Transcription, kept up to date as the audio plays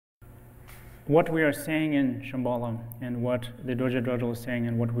what we are saying in Shambhala and what the Dorje Dradül is saying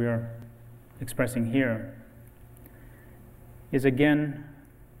and what we are expressing here is again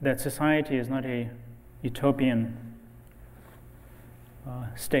that society is not a utopian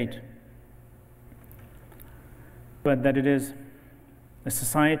state, but that it is a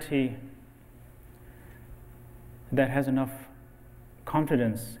society that has enough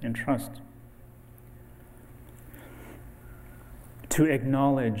confidence and trust to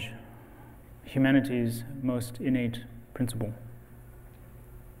acknowledge humanity's most innate principle.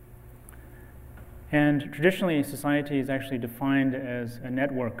 And traditionally, society is actually defined as a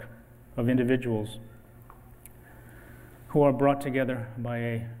network of individuals who are brought together by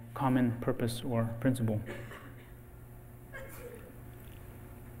a common purpose or principle.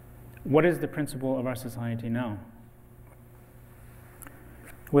 What is the principle of our society now?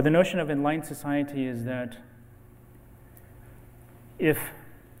 Well, the notion of enlightened society is that if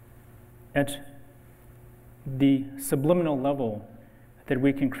at the subliminal level that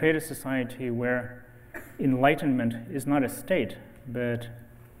we can create a society where enlightenment is not a state, but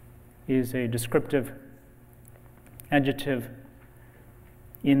is a descriptive adjective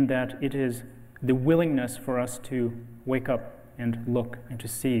in that it is the willingness for us to wake up and look and to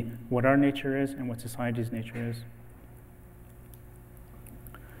see what our nature is and what society's nature is.